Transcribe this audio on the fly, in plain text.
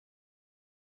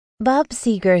Bob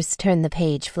Seeger's Turn the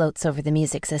Page floats over the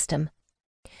music system.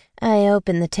 I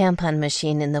open the tampon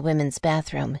machine in the women's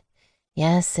bathroom.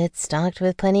 Yes, it's stocked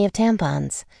with plenty of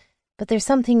tampons, but there's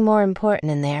something more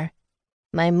important in there.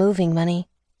 My moving money.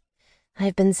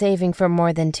 I've been saving for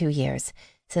more than 2 years,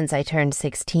 since I turned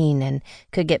 16 and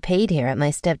could get paid here at my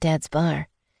stepdad's bar.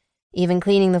 Even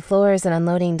cleaning the floors and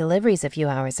unloading deliveries a few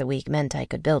hours a week meant I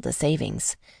could build a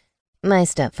savings. My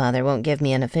stepfather won't give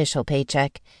me an official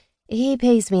paycheck. He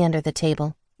pays me under the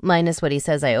table, minus what he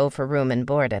says I owe for room and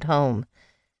board at home.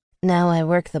 Now I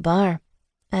work the bar.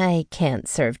 I can't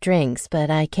serve drinks, but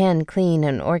I can clean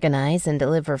and organize and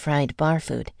deliver fried bar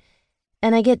food.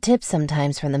 And I get tips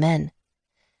sometimes from the men.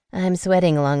 I'm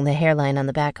sweating along the hairline on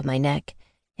the back of my neck.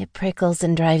 It prickles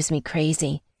and drives me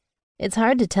crazy. It's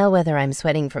hard to tell whether I'm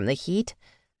sweating from the heat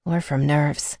or from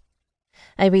nerves.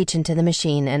 I reach into the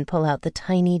machine and pull out the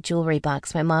tiny jewelry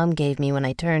box my mom gave me when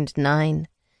I turned 9.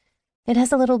 It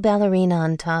has a little ballerina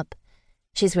on top.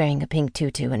 She's wearing a pink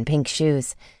tutu and pink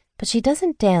shoes, but she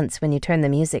doesn't dance when you turn the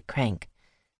music crank.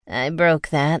 I broke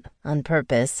that on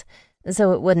purpose,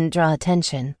 so it wouldn't draw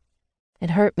attention.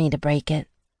 It hurt me to break it,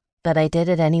 but I did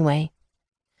it anyway.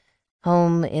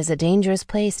 Home is a dangerous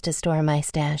place to store my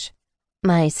stash.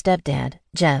 My stepdad,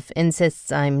 Jeff,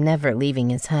 insists I'm never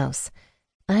leaving his house.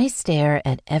 I stare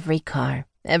at every car,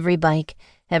 every bike,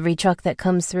 every truck that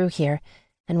comes through here,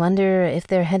 and wonder if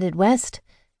they're headed west,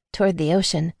 toward the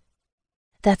ocean.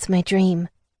 That's my dream,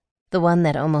 the one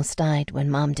that almost died when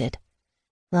Mom did.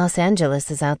 Los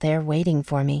Angeles is out there waiting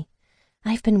for me.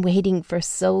 I've been waiting for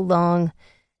so long.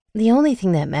 The only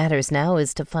thing that matters now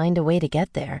is to find a way to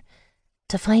get there,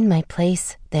 to find my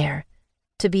place there,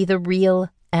 to be the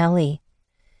real Allie.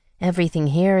 Everything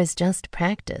here is just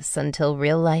practice until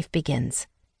real life begins.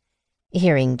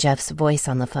 Hearing Jeff's voice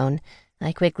on the phone,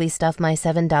 I quickly stuff my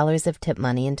 $7 of tip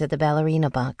money into the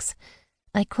ballerina box.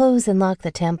 I close and lock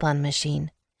the tampon machine.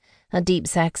 A deep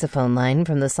saxophone line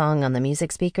from the song on the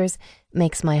music speakers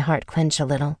makes my heart clench a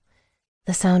little.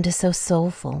 The sound is so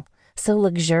soulful, so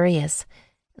luxurious,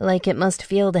 like it must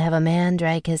feel to have a man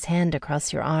drag his hand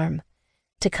across your arm,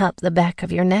 to cup the back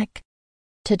of your neck,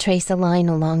 to trace a line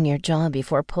along your jaw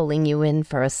before pulling you in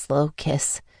for a slow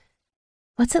kiss.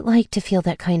 What's it like to feel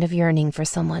that kind of yearning for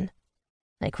someone?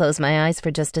 I close my eyes for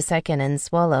just a second and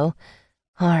swallow.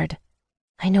 Hard.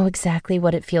 I know exactly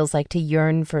what it feels like to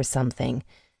yearn for something.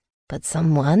 But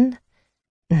someone?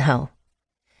 No.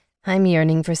 I'm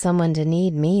yearning for someone to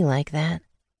need me like that.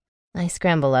 I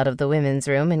scramble out of the women's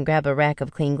room and grab a rack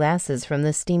of clean glasses from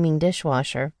the steaming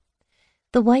dishwasher.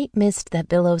 The white mist that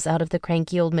billows out of the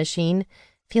cranky old machine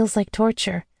feels like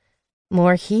torture.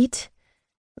 More heat?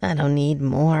 I don't need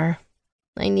more.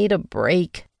 I need a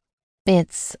break.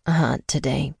 It's hot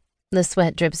today. The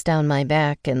sweat drips down my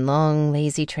back in long,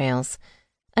 lazy trails.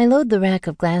 I load the rack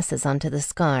of glasses onto the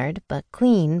scarred but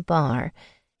clean bar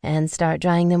and start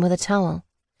drying them with a towel.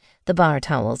 The bar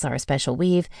towels are a special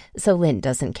weave, so lint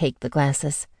doesn't cake the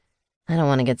glasses. I don't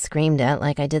want to get screamed at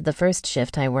like I did the first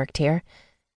shift I worked here.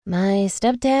 My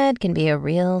stepdad can be a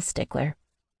real stickler.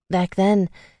 Back then,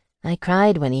 I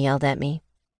cried when he yelled at me.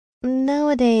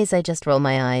 Nowadays, I just roll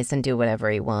my eyes and do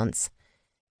whatever he wants.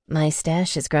 My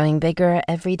stash is growing bigger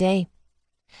every day.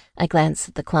 I glance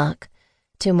at the clock.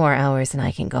 2 more hours and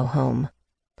I can go home.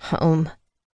 Home.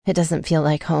 It doesn't feel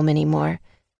like home anymore,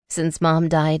 since Mom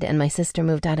died and my sister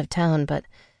moved out of town, but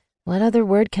what other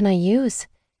word can I use?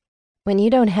 When you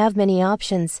don't have many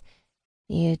options,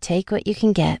 you take what you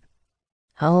can get.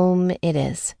 Home it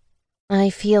is. I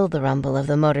feel the rumble of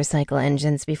the motorcycle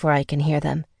engines before I can hear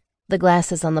them. The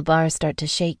glasses on the bar start to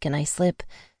shake and I slip,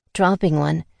 dropping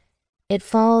one. It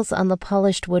falls on the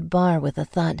polished wood bar with a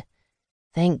thud.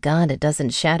 Thank God it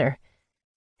doesn't shatter.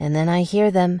 And then I hear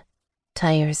them.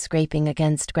 Tires scraping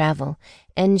against gravel,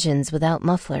 engines without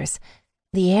mufflers.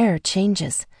 The air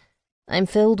changes. I'm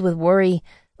filled with worry,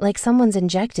 like someone's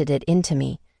injected it into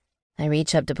me. I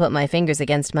reach up to put my fingers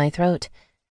against my throat.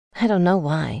 I don't know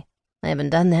why. I haven't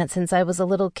done that since I was a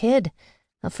little kid,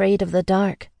 afraid of the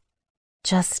dark.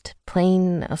 Just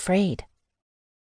plain afraid.